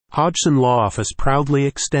Hodgson Law Office proudly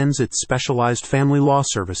extends its specialized family law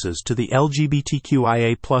services to the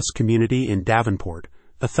LGBTQIA+ community in Davenport,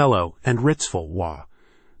 Othello, and Ritzville, WA.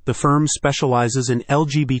 The firm specializes in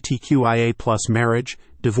LGBTQIA+ marriage,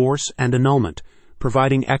 divorce, and annulment,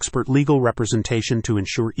 providing expert legal representation to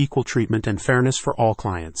ensure equal treatment and fairness for all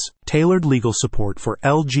clients. Tailored legal support for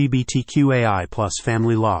LGBTQAI+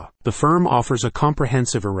 family law. The firm offers a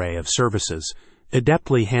comprehensive array of services,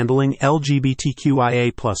 adeptly handling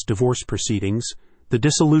LGBTQIA+ divorce proceedings, the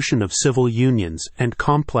dissolution of civil unions, and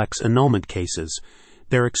complex annulment cases.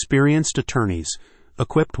 Their experienced attorneys,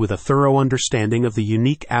 equipped with a thorough understanding of the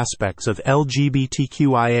unique aspects of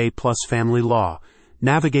LGBTQIA+ family law,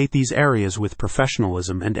 navigate these areas with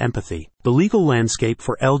professionalism and empathy. The legal landscape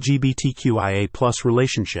for LGBTQIA+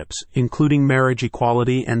 relationships, including marriage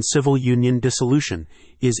equality and civil union dissolution,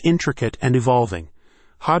 is intricate and evolving.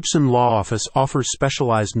 Hodgson Law Office offers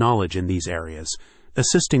specialized knowledge in these areas,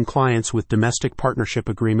 assisting clients with domestic partnership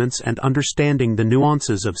agreements and understanding the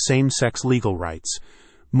nuances of same-sex legal rights.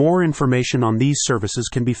 More information on these services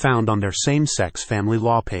can be found on their same-sex family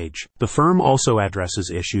law page. The firm also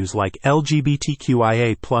addresses issues like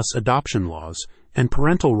LGBTQIA+ adoption laws and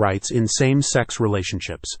parental rights in same-sex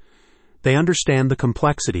relationships. They understand the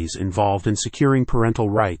complexities involved in securing parental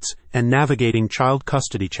rights and navigating child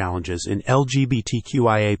custody challenges in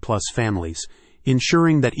LGBTQIA+ families,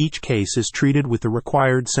 ensuring that each case is treated with the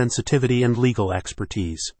required sensitivity and legal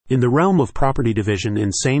expertise. In the realm of property division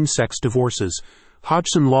in same-sex divorces,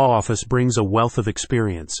 Hodgson Law Office brings a wealth of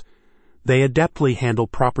experience. They adeptly handle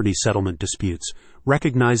property settlement disputes,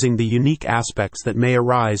 recognizing the unique aspects that may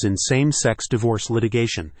arise in same-sex divorce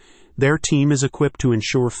litigation. Their team is equipped to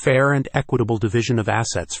ensure fair and equitable division of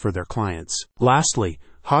assets for their clients. Lastly,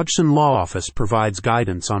 Hodgson Law Office provides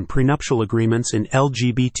guidance on prenuptial agreements in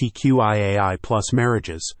LGBTQIAI+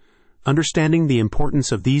 marriages. Understanding the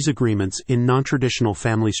importance of these agreements in non-traditional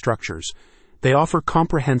family structures, they offer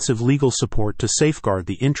comprehensive legal support to safeguard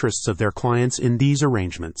the interests of their clients in these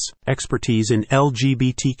arrangements. Expertise in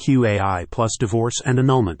LGBTQAI+ divorce and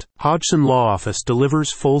annulment. Hodgson Law Office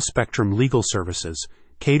delivers full-spectrum legal services,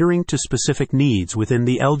 catering to specific needs within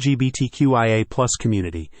the LGBTQIA+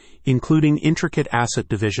 community, including intricate asset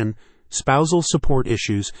division, spousal support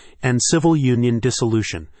issues, and civil union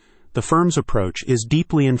dissolution. The firm's approach is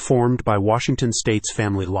deeply informed by Washington state's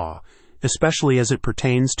family law, especially as it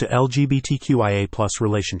pertains to LGBTQIA+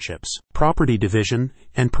 relationships, property division,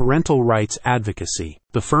 and parental rights advocacy.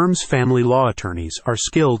 The firm's family law attorneys are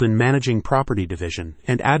skilled in managing property division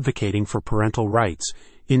and advocating for parental rights,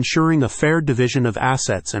 ensuring a fair division of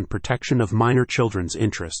assets and protection of minor children's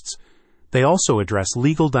interests. They also address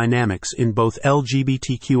legal dynamics in both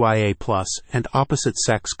LGBTQIA+ and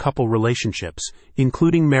opposite-sex couple relationships,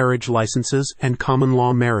 including marriage licenses and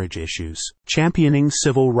common-law marriage issues. Championing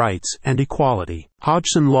civil rights and equality.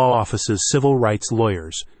 Hodgson Law Office's civil rights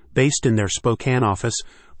lawyers, based in their Spokane office,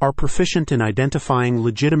 are proficient in identifying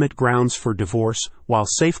legitimate grounds for divorce while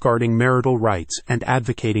safeguarding marital rights and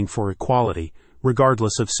advocating for equality,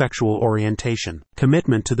 regardless of sexual orientation.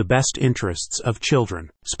 Commitment to the best interests of children.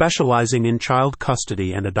 Specializing in child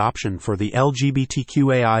custody and adoption for the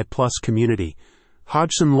LGBTQAI+ community,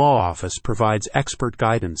 Hodgson Law Office provides expert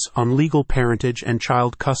guidance on legal parentage and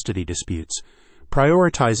child custody disputes,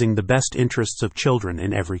 prioritizing the best interests of children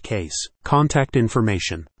in every case. Contact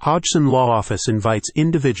information. Hodgson Law Office invites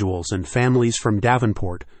individuals and families from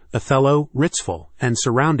Davenport, Othello, Ritzville, and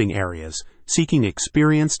surrounding areas seeking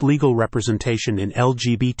experienced legal representation in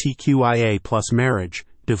LGBTQIA+ marriage,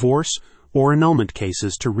 divorce, or annulment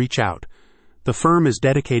cases to reach out. The firm is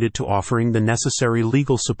dedicated to offering the necessary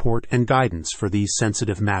legal support and guidance for these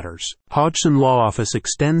sensitive matters. Hodgson Law Office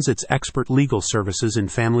extends its expert legal services in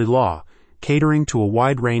family law, catering to a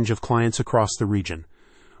wide range of clients across the region.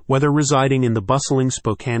 Whether residing in the bustling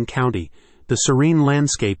Spokane County, the serene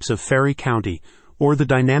landscapes of Ferry County, or the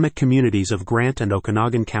dynamic communities of Grant and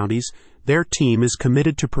Okanogan counties, their team is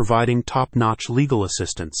committed to providing top-notch legal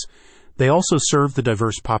assistance. They also serve the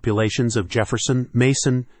diverse populations of Jefferson,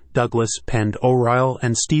 Mason, Douglas, Pend Oreille,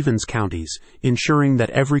 and Stevens counties, ensuring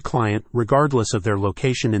that every client, regardless of their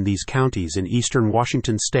location in these counties in eastern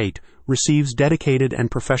Washington state, receives dedicated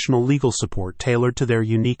and professional legal support tailored to their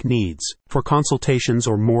unique needs. For consultations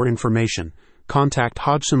or more information, contact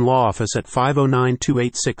Hodgson Law Office at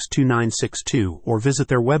 509-286-2962 or visit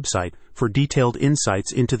their website for detailed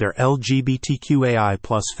insights into their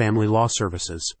LGBTQAI+ family law services.